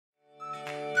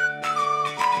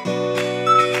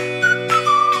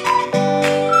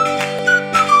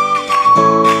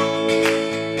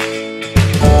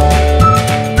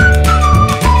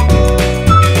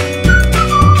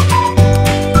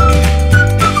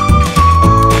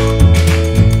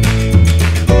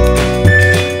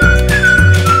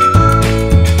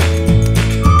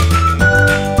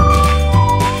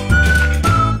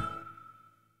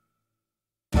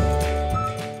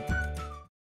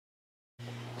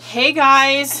Hey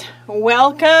guys,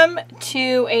 welcome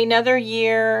to another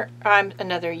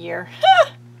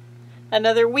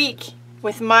week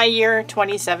with my year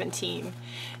 2017.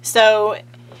 So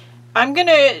I'm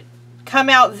gonna come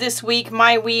out this week,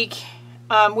 my week,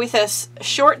 with a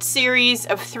short series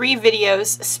of 3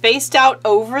 videos spaced out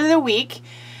over the week,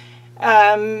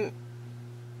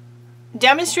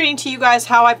 demonstrating to you guys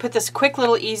how I put this quick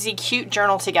little easy cute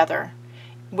journal together.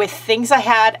 With things I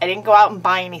had, I didn't go out and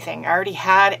buy anything. I already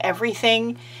had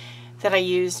everything that I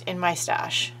used in my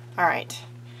stash. Alright,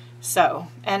 so,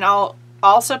 and I'll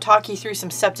also talk you through some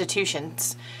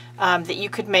substitutions that you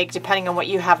could make depending on what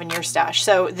you have in your stash.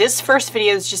 So this first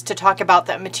video is just to talk about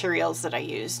the materials that I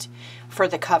used for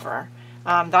the cover.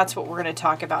 That's what we're going to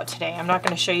talk about today. I'm not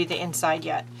going to show you the inside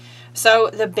yet. So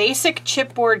the basic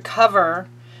chipboard cover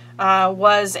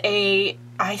was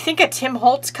I think a Tim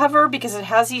Holtz cover, because it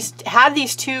has had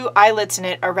these 2 eyelets in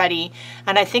it already,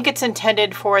 and I think it's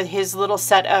intended for his little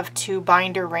set of 2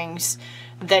 binder rings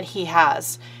that he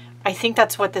has. I think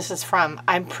that's what this is from.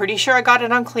 I'm pretty sure I got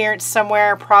it on clearance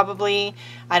somewhere, probably.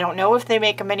 I don't know if they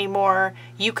make them anymore.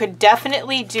 You could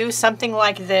definitely do something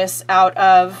like this out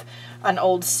of an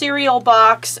old cereal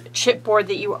box chipboard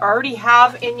that you already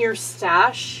have in your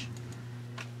stash.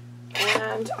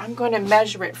 And I'm going to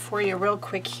measure it for you real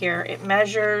quick here. It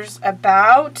measures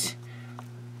about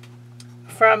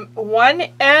from one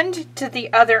end to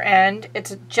the other end.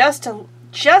 It's just a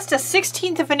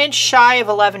 1/16 of an inch shy of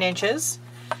 11 inches.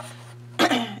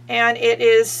 And it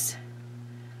is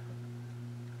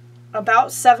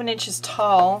about 7 inches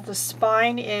tall. The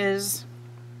spine is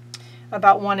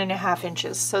about 1.5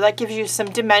 inches. So that gives you some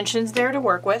dimensions there to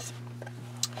work with.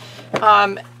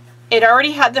 It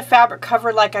already had the fabric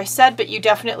cover, like I said, but you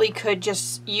definitely could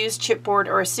just use chipboard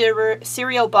or a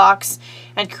cereal box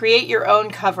and create your own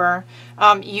cover.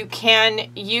 You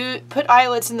put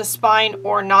eyelets in the spine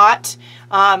or not.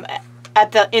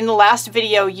 In the last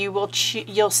video,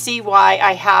 you'll see why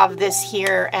I have this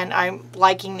here, and I'm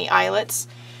liking the eyelets.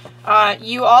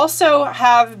 You also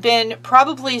have been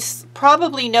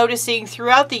probably noticing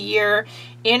throughout the year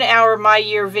in our My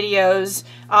Year videos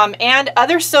and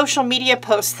other social media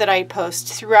posts that I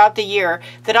post throughout the year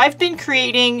that I've been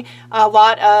creating a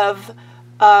lot of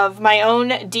my own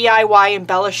DIY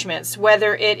embellishments,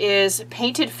 whether it is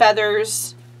painted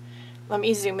feathers. Let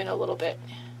me zoom in a little bit.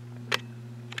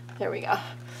 There we go.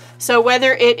 So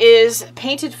whether it is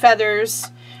painted feathers,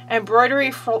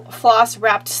 embroidery floss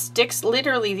wrapped sticks,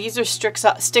 literally these are sticks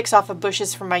off of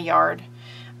bushes from my yard.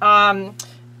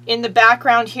 In the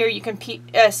background here you can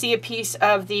see a piece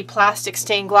of the plastic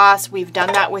stained glass. We've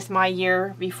done that with My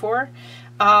Year before.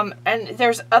 And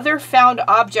there's other found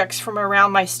objects from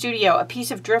around my studio. A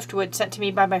piece of driftwood sent to me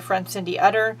by my friend Cindy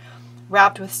Utter,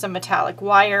 wrapped with some metallic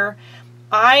wire.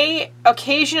 I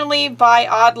occasionally buy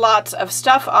odd lots of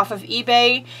stuff off of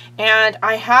eBay, and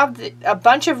I have a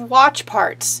bunch of watch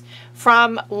parts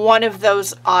from one of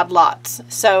those odd lots.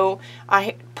 So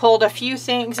I pulled a few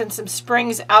things and some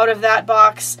springs out of that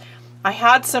box. I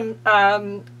had some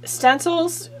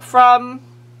stencils from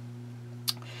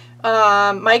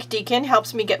Mike Deacon,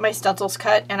 helps me get my stencils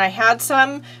cut, and I had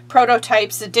some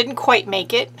prototypes that didn't quite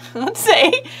make it, let's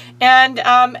say, and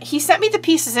he sent me the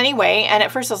pieces anyway, and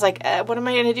at first I was like, what am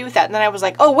I going to do with that? And then I was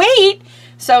like, oh wait!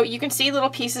 So you can see little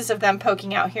pieces of them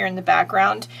poking out here in the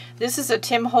background. This is a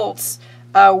Tim Holtz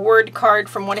word card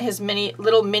from one of his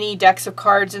little mini decks of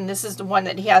cards, and this is the one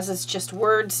that he has as just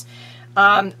words.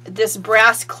 This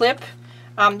brass clip,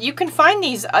 you can find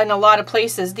these in a lot of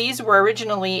places. These were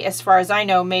originally, as far as I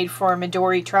know, made for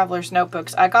Midori Traveler's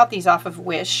Notebooks. I got these off of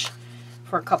Wish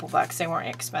for a couple bucks. They weren't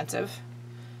expensive.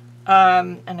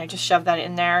 And I just shoved that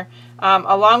in there.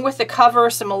 Along with the cover,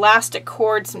 some elastic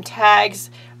cord, some tags,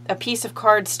 a piece of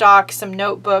cardstock, some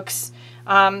notebooks.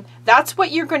 That's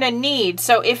what you're going to need.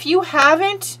 So if you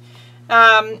haven't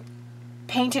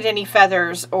painted any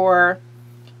feathers or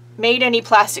made any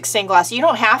plastic stained glass, you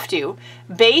don't have to.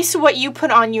 Base what you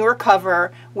put on your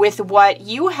cover with what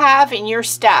you have in your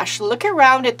stash. Look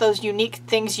around at those unique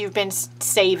things you've been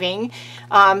saving,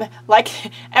 like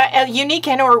unique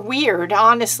and or weird,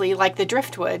 honestly, like the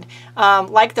driftwood,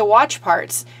 like the watch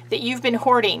parts that you've been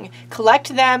hoarding.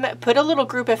 Collect them, put a little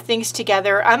group of things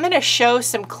together. I'm going to show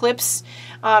some clips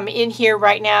in here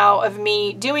right now of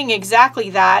me doing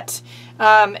exactly that.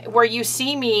 Where you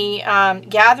see me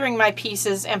gathering my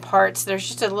pieces and parts. There's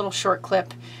just a little short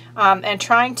clip and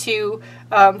trying to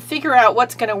figure out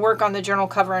what's going to work on the journal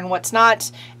cover and what's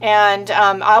not. And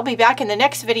I'll be back in the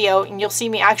next video, and you'll see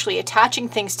me actually attaching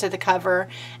things to the cover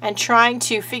and trying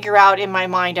to figure out in my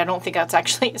mind, I don't think that's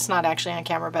actually, it's not actually on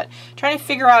camera, but trying to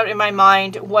figure out in my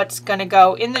mind what's going to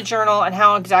go in the journal and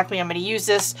how exactly I'm going to use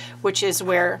this, which is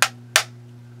where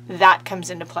that comes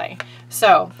into play.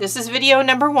 So this is video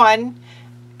number 1.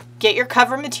 Get your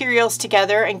cover materials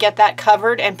together and get that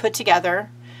covered and put together.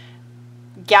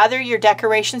 Gather your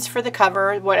decorations for the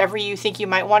cover, whatever you think you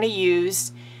might want to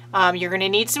use. You're going to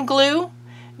need some glue.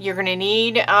 You're going to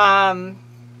need, I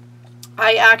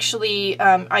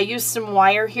used some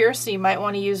wire here, so you might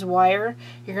want to use wire.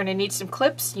 You're going to need some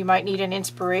clips. You might need an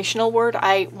inspirational word.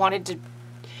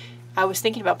 I was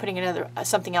thinking about putting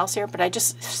something else here, but for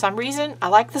some reason, I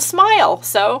like the smile.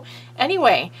 So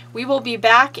anyway, we will be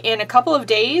back in a couple of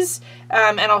days,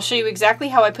 and I'll show you exactly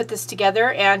how I put this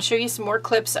together and show you some more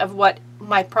clips of what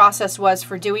my process was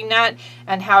for doing that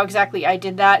and how exactly I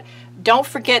did that. Don't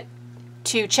forget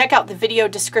to check out the video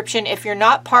description if you're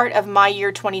not part of My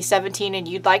Year 2017 and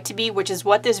you'd like to be, which is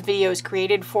what this video is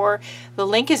created for. The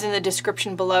link is in the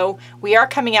description below. We are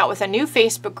coming out with a new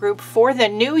Facebook group for the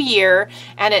new year,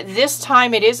 and at this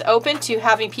time it is open to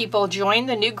having people join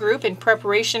the new group in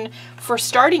preparation for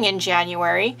starting in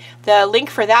January. The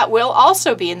link for that will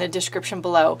also be in the description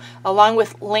below, along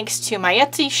with links to my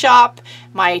Etsy shop,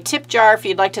 my tip jar if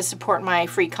you'd like to support my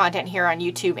free content here on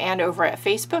YouTube and over at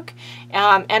Facebook,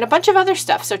 and a bunch of other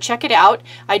stuff. So check it out.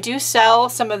 I do sell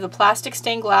some of the plastic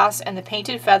stained glass and the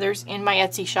painted feathers in my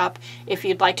Etsy shop if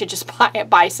you'd like to just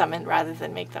buy some rather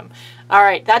than make them. All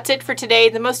right, that's it for today.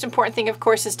 The most important thing, of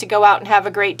course, is to go out and have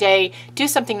a great day. Do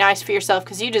something nice for yourself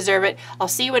because you deserve it. I'll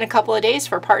see you in a couple of days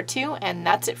for part 2, and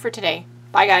that's it for today.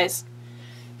 Bye, guys.